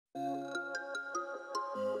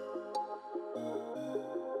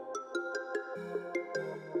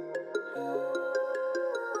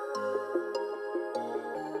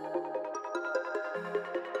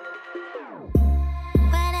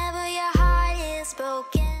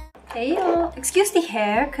Hey y'all, excuse the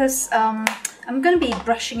hair because I'm gonna be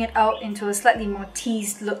brushing it out into a slightly more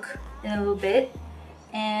teased look in a little bit,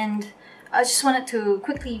 and I just wanted to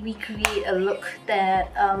quickly recreate a look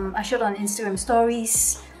that I showed on Instagram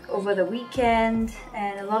stories over the weekend,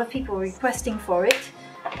 and a lot of people were requesting for it,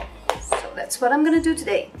 so that's what I'm gonna do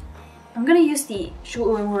today. I'm gonna use the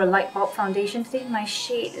Uemura Lightbulb Foundation today. My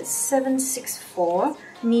shade is 764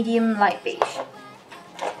 Medium Light Beige.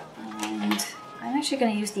 And I'm actually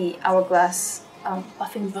going to use the Hourglass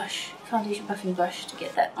buffing brush, foundation buffing brush, to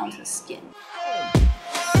get that onto the skin.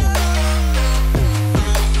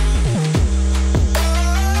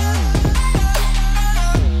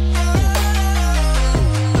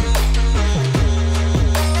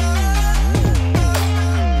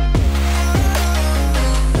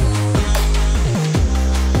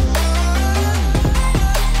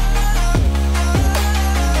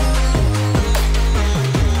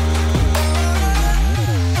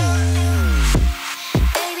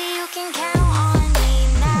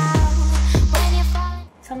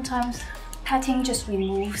 Sometimes patting just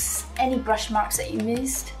removes any brush marks that you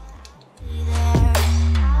missed.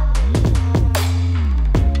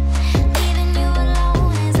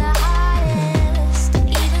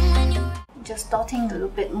 Just dotting a little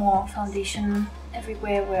bit more foundation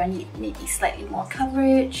everywhere where I need maybe slightly more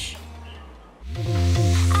coverage.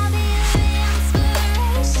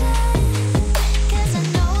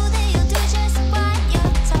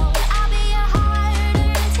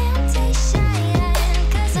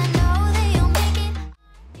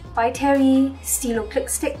 By Terry Stylo Click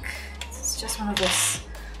Stick. It's just one of those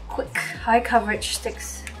quick, high coverage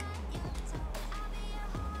sticks.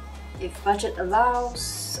 If budget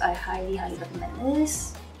allows, I highly recommend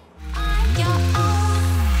this.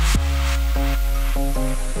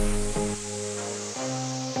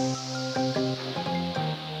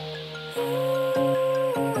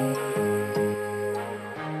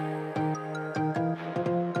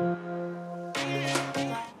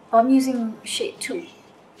 I'm using shade 2.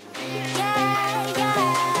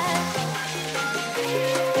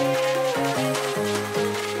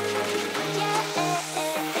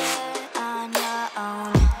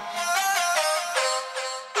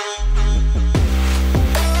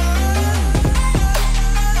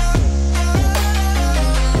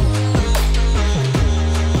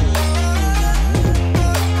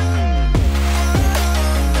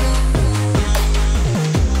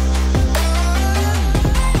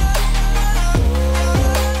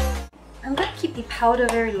 Powder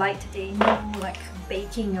very light today, no like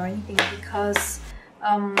baking or anything, because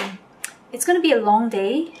it's going to be a long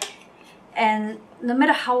day, and no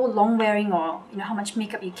matter how long wearing or how much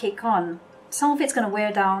makeup you cake on, some of it's going to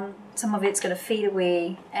wear down, some of it's going to fade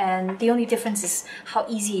away, and the only difference is how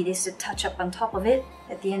easy it is to touch up on top of it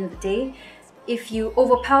at the end of the day. If you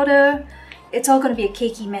over powder, it's all going to be a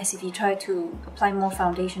cakey mess if you try to apply more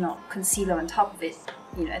foundation or concealer on top of it,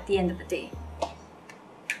 at the end of the day.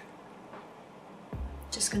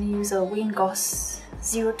 Just going to use a Wayne Goss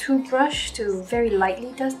 02 brush to very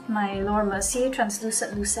lightly dust my Laura Mercier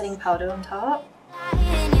translucent loose setting powder on top.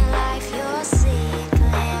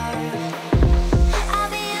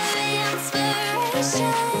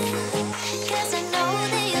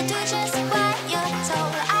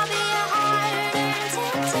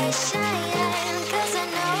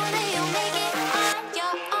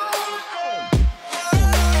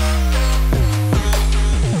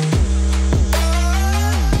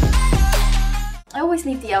 I always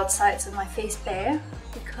leave the outsides of my face bare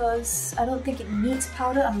because I don't think it needs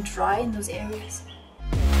powder. I'm dry in those areas.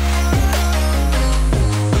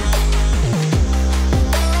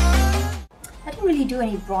 I didn't really do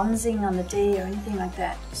any bronzing on the day or anything like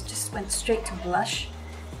that. Just went straight to blush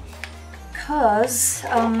because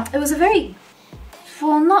it was a very,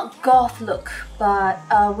 well, not goth look, but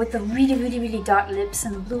with the really dark lips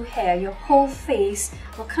and the blue hair, your whole face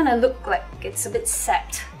will kind of look like it's a bit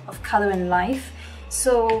sapped of color and life.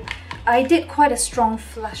 So I did quite a strong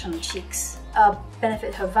flush on the cheeks.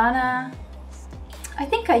 Benefit Hervana. I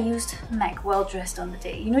think I used MAC Well Dressed on the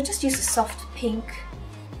day. Just use a soft pink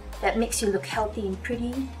that makes you look healthy and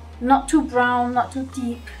pretty. Not too brown, not too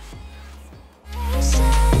deep.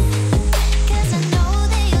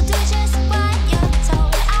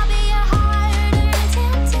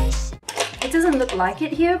 It doesn't look like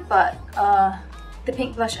it here, but the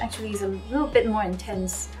pink blush actually is a little bit more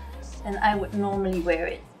intense than I would normally wear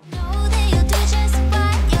it.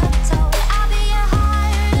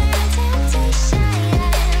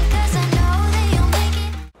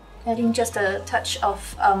 Adding just a touch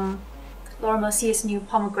of Laura Mercier's new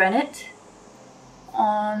Pomegranate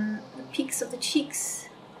on the peaks of the cheeks.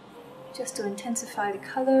 just to intensify the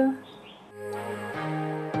color.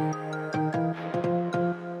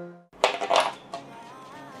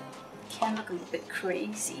 Can look a little bit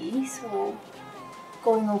crazy, so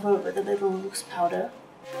going over it with a little loose powder.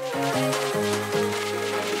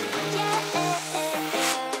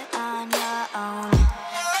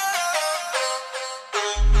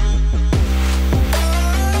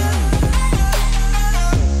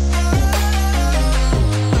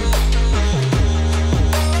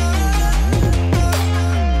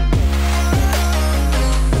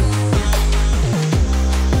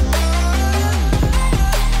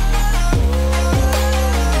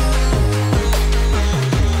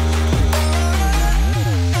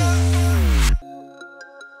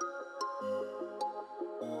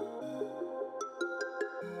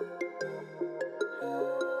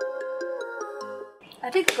 I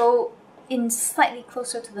did go in slightly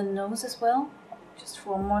closer to the nose as well, just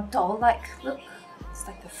for a more doll-like look. It's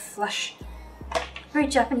like the flush, very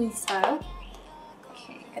Japanese style.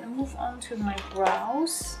 Okay, gonna move on to my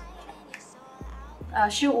brows.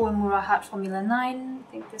 Uemura Heart Formula 9.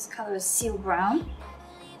 I think this color is Seal Brown.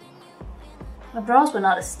 My brows were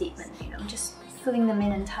not a statement, you know, I'm just filling them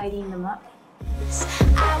in and tidying them up.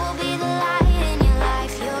 I will be the light in your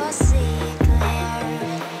life, you'll see clear.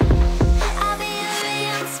 I'll be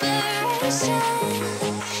your inspiration,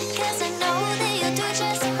 'cause I know that you'll do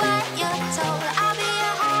just what you're told. I'll be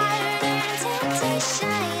your heart and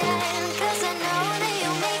temptation, 'cause I know that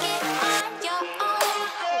you'll make it on your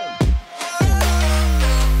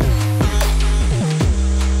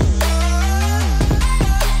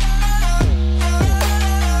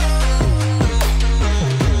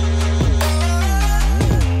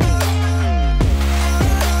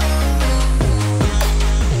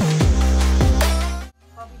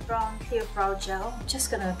brow gel. I'm just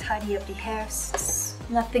gonna tidy up the hairs. It's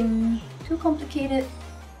nothing too complicated.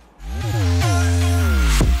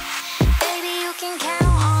 Baby, you can count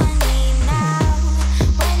on me now.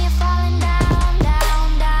 When you're falling down,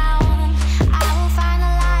 down, down, I will find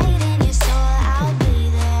the light in your soul. I'll be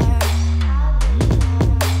there.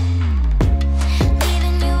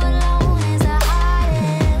 Leaving you alone is the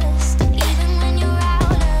hardest, even when you're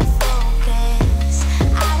out of focus.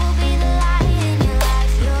 I will be the light in your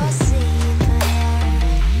life, you'll see.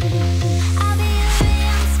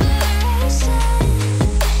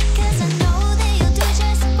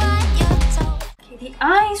 The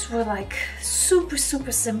eyes were like super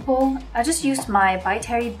simple. I just used my By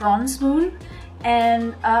Terry Bronze Moon,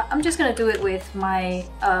 and I'm just gonna do it with my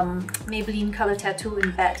Maybelline Color Tattoo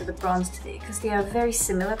in Bad to the Bronze today because they are very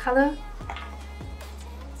similar color.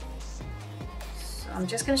 So I'm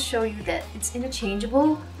just gonna show you that it's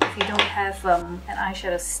interchangeable. If you don't have an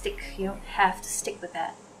eyeshadow stick, you don't have to stick with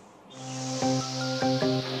that.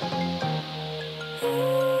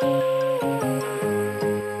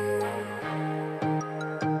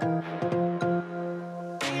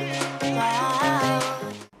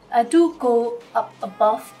 I do go up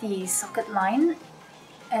above the socket line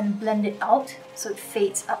and blend it out so it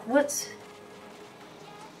fades upwards.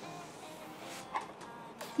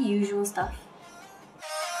 The usual stuff.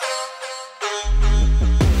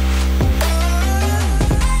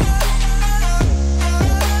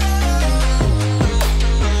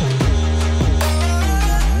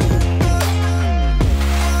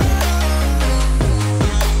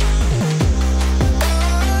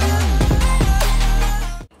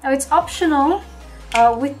 Now it's optional.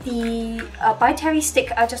 With the By Terry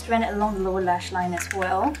stick, I just ran it along the lower lash line as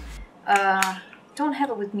well. Don't have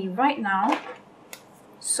it with me right now.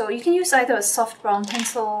 So you can use either a soft brown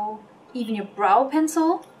pencil, even your brow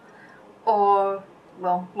pencil, or,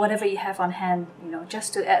 well, whatever you have on hand, you know,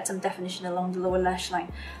 just to add some definition along the lower lash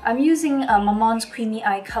line. I'm using Mamon's Creamy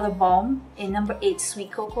Eye Color Balm in number 8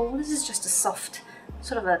 Sweet Cocoa. This is just a soft,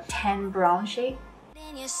 sort of a tan brown shade.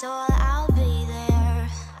 In your soul, I'll be there.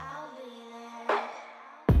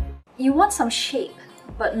 You want some shape,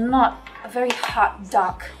 but not a very hard,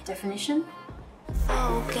 dark definition.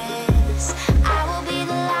 Focus. I will be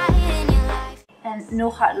the light in your life. And no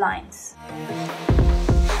hard lines.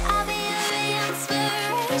 I'll be your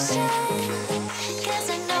inspiration, 'cause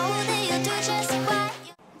I know that you'll do just what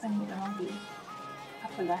you... I need around the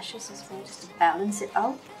upper lashes as well, just to balance it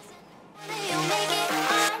out. You'll make it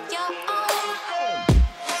on your own.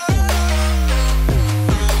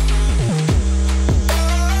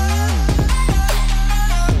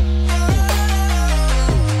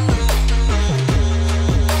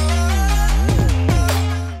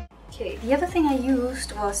 The other thing I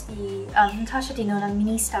used was the Natasha Denona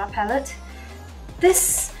Mini Star Palette.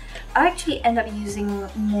 This, I actually end up using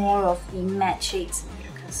more of the matte shades in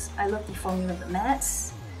here because I love the formula of the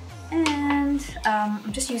mattes. And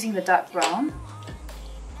I'm just using the dark brown.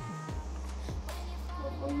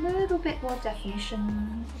 A little bit more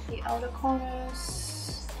definition of the outer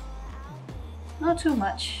corners. Not too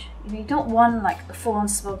much. You don't want like a full-on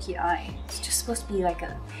smoky eye. It's just supposed to be like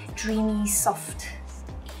a dreamy, soft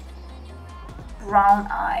brown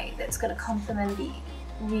eye that's going to complement the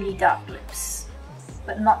really dark lips,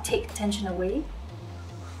 but not take attention away.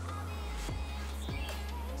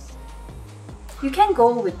 You can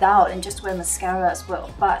go without and just wear mascara as well,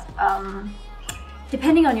 but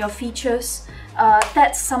depending on your features,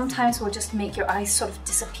 that sometimes will just make your eyes sort of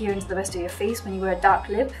disappear into the rest of your face when you wear a dark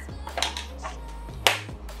lip.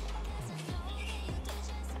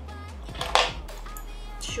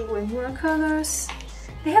 Uemura colors.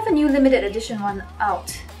 They have a new limited edition one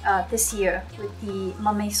out this year with the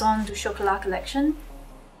Ma Maison du Chocolat collection.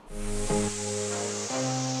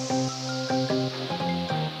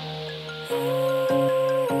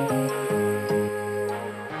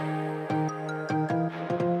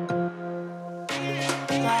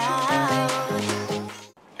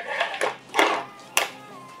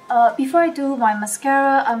 Before I do my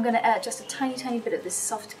mascara, I'm going to add just a tiny bit of this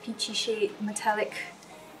soft peachy shade metallic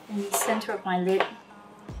in the center of my lid.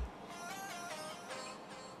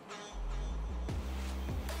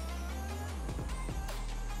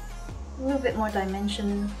 A little bit more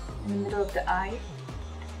dimension in the middle of the eye.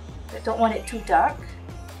 I don't want it too dark.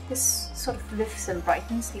 This sort of lifts and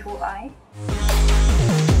brightens the whole eye.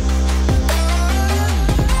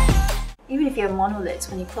 Even if you have monolids,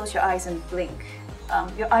 when you close your eyes and blink,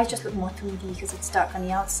 your eyes just look more 3D because it's dark on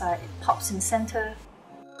the outside. It pops in the center.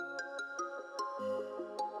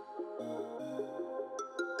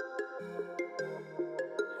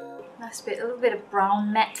 Last bit, a little bit of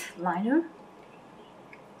brown matte liner.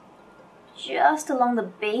 Just along the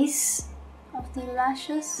base of the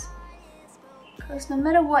lashes. Because no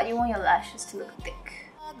matter what, you want your lashes to look thick.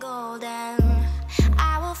 Golden,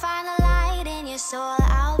 I will find a light in your soul,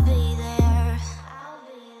 I'll be there.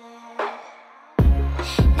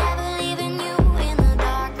 Never leaving you in the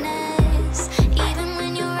darkness, even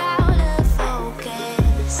when you're out of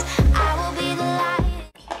focus. I will be the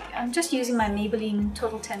light. Okay, I'm just using my Maybelline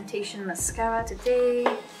Total Temptation mascara today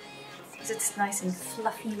because it's nice and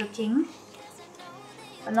fluffy looking,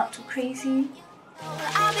 but not too crazy.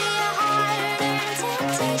 I'll be your heart and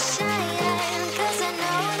temptation, 'cause I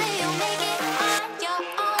know that you'll make it on your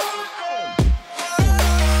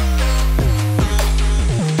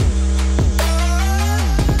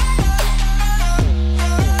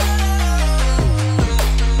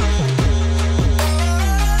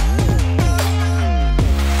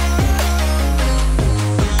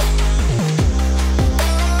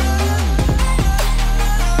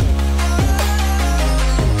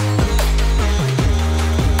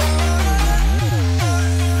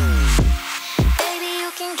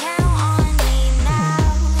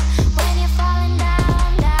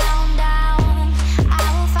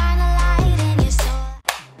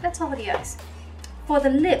For the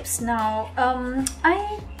lips now,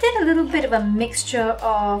 I did a little bit of a mixture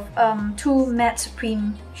of two Matte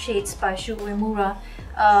Supreme shades by Uemura,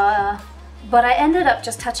 but I ended up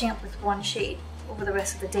just touching up with one shade over the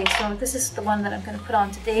rest of the day. So this is the one that I'm going to put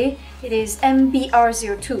on today. It is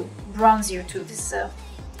MBR02, Brown 02. This is a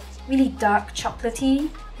really dark chocolatey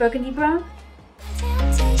burgundy brown.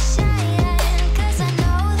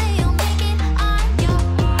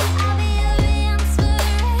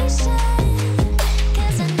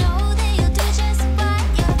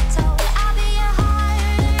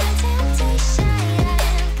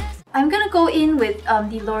 I'm gonna go in with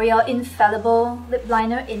the L'Oreal Infallible lip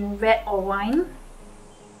liner in Red or Wine.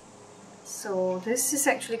 So this is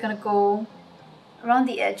actually gonna go around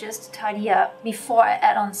the edges to tidy up before I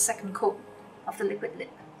add on the second coat of the liquid lip.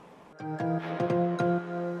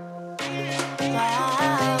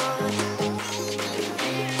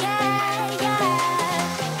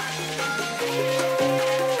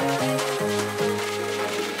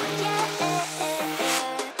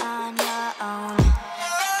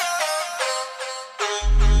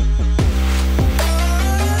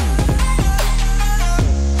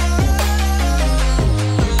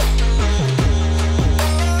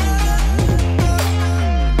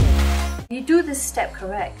 This step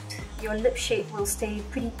correct, your lip shape will stay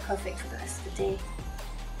pretty perfect for the rest of the day.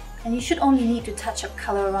 And you should only need to touch up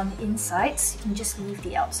color around the insides. You can just leave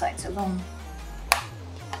the outsides alone. I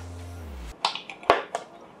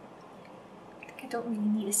think I don't really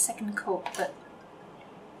need a second coat, but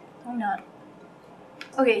why not?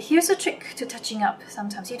 Okay, here's a trick to touching up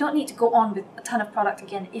sometimes. You don't need to go on with a ton of product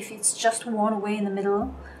again if it's just worn away in the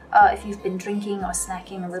middle, if you've been drinking or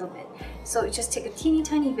snacking a little bit. So just take a teeny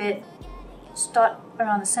tiny bit start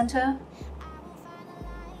around the center.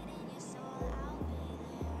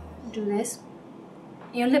 Do this.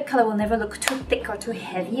 Your lip color will never look too thick or too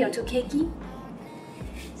heavy or too cakey.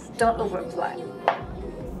 Don't over apply.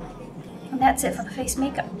 And that's it for the face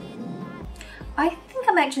makeup. I think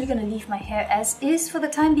I'm actually going to leave my hair as is for the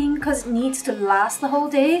time being because it needs to last the whole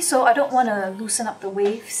day, so I don't want to loosen up the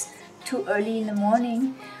waves too early in the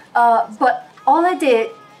morning. But all I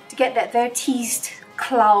did to get that very teased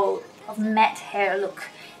cloud of matte hair look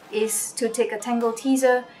is to take a Tangle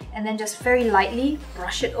teaser and then just very lightly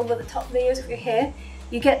brush it over the top layers of your hair.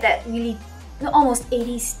 You get that really almost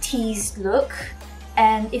 80s teased look.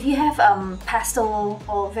 And if you have pastel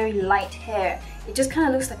or very light hair, it just kind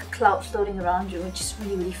of looks like a cloud floating around you, which is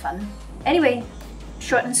really fun. Anyway,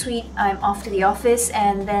 short and sweet, I'm off to the office,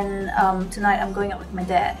 and then tonight I'm going out with my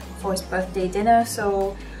dad for his birthday dinner.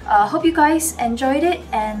 So hope you guys enjoyed it,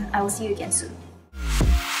 and I will see you again soon.